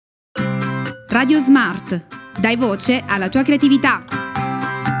Radio Smart. Dai voce alla tua creatività.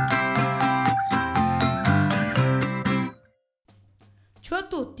 Ciao a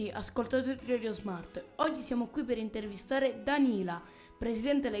tutti, ascoltatori di Radio Smart. Oggi siamo qui per intervistare Daniela,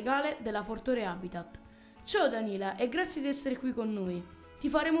 presidente legale della Fortore Habitat. Ciao Daniela e grazie di essere qui con noi. Ti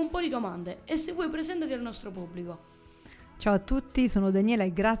faremo un po' di domande e se vuoi presentati al nostro pubblico. Ciao a tutti, sono Daniela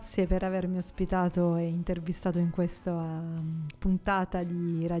e grazie per avermi ospitato e intervistato in questa puntata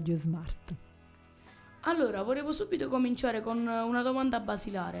di Radio Smart. Allora, volevo subito cominciare con una domanda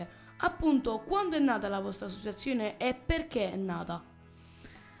basilare. Appunto, quando è nata la vostra associazione e perché è nata?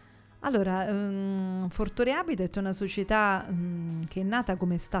 Allora, Fortore Habitat è una società che è nata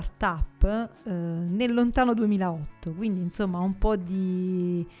come start-up nel lontano 2008, quindi insomma un po'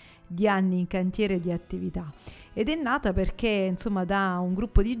 di anni in cantiere di attività. Ed è nata perché insomma da un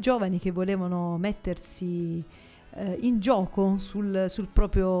gruppo di giovani che volevano mettersi in gioco sul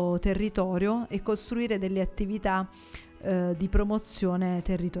proprio territorio e costruire delle attività di promozione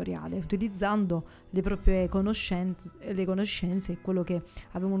territoriale, utilizzando le proprie conoscenze e quello che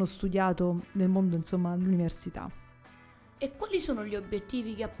avevano studiato nel mondo, insomma, all'università. E quali sono gli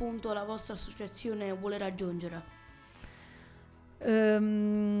obiettivi che appunto la vostra associazione vuole raggiungere?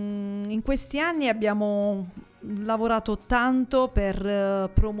 In questi anni abbiamo lavorato tanto per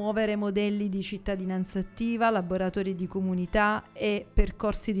promuovere modelli di cittadinanza attiva, laboratori di comunità e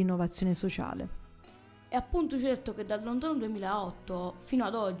percorsi di innovazione sociale. E appunto ci hai detto che dal lontano 2008 fino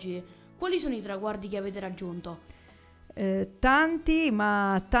ad oggi, quali sono i traguardi che avete raggiunto? Tanti,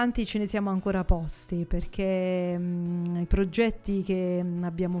 ma tanti ce ne siamo ancora posti, perché i progetti che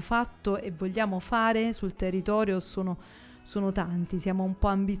abbiamo fatto e vogliamo fare sul territorio sono tanti. Siamo un po'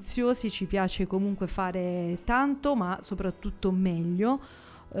 ambiziosi, ci piace comunque fare tanto, ma soprattutto meglio.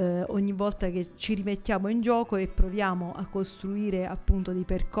 Ogni volta che ci rimettiamo in gioco e proviamo a costruire appunto dei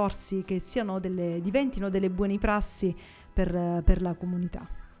percorsi che diventino delle buone prassi per la comunità.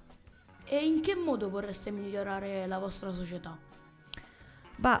 E in che modo vorreste migliorare la vostra società?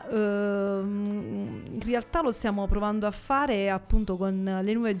 In realtà lo stiamo provando a fare appunto con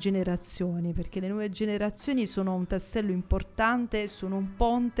le nuove generazioni, perché le nuove generazioni sono un tassello importante, sono un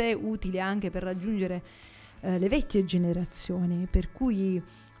ponte utile anche per raggiungere le vecchie generazioni, per cui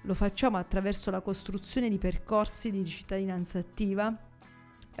lo facciamo attraverso la costruzione di percorsi di cittadinanza attiva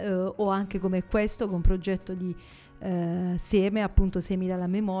o anche come questo con progetto di semina, alla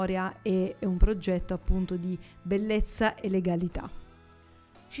memoria, e un progetto appunto di bellezza e legalità.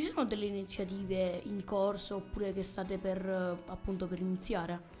 Ci sono delle iniziative in corso oppure che state per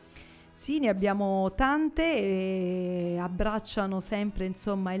iniziare? Sì, ne abbiamo tante e abbracciano sempre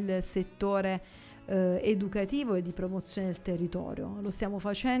insomma il settore educativo e di promozione del territorio. Lo stiamo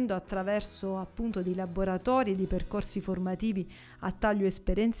facendo attraverso appunto dei laboratori e di percorsi formativi a taglio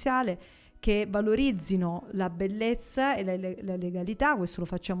esperienziale che valorizzino la bellezza e la legalità. Questo lo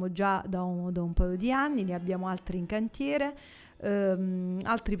facciamo già da un paio di anni, ne abbiamo altri in cantiere.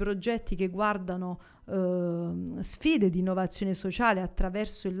 Altri progetti che guardano sfide di innovazione sociale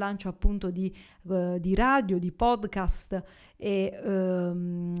attraverso il lancio appunto di radio, di podcast e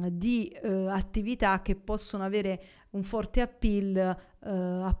di attività che possono avere un forte appeal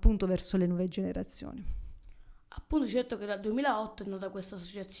appunto verso le nuove generazioni. Appunto ci hai detto che dal 2008 è nata questa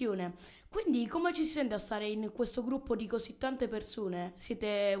associazione, quindi come ci si sente a stare in questo gruppo di così tante persone?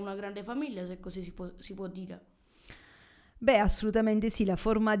 Siete una grande famiglia, se così si può dire? Beh, assolutamente sì, la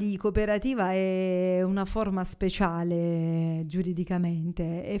forma di cooperativa è una forma speciale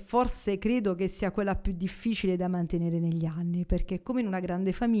giuridicamente e forse credo che sia quella più difficile da mantenere negli anni, perché come in una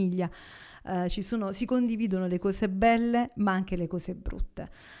grande famiglia si condividono le cose belle ma anche le cose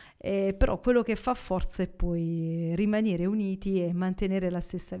brutte. Però quello che fa forza è poi rimanere uniti e mantenere la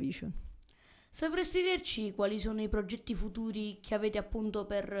stessa vision. Sapresti dirci quali sono i progetti futuri che avete appunto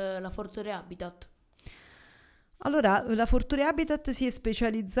per la Fortore Habitat? Allora, la Fortore Habitat si è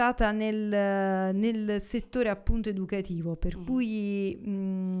specializzata nel settore appunto educativo, per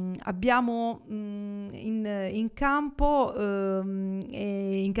cui abbiamo in campo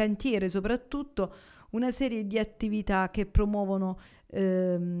e in cantiere soprattutto una serie di attività che promuovono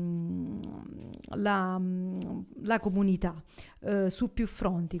la comunità su più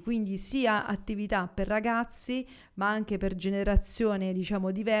fronti, quindi sia attività per ragazzi ma anche per generazioni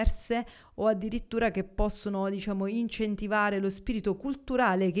diverse o addirittura che possono incentivare lo spirito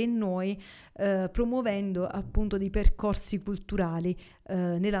culturale che in noi promuovendo appunto dei percorsi culturali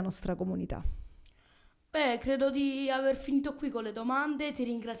nella nostra comunità. Beh, credo di aver finito qui con le domande, ti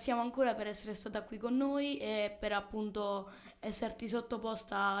ringraziamo ancora per essere stata qui con noi e per appunto esserti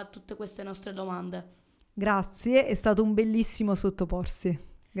sottoposta a tutte queste nostre domande. Grazie, è stato un bellissimo sottoporsi.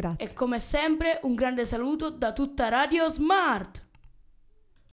 Grazie. E come sempre un grande saluto da tutta Radio Smart.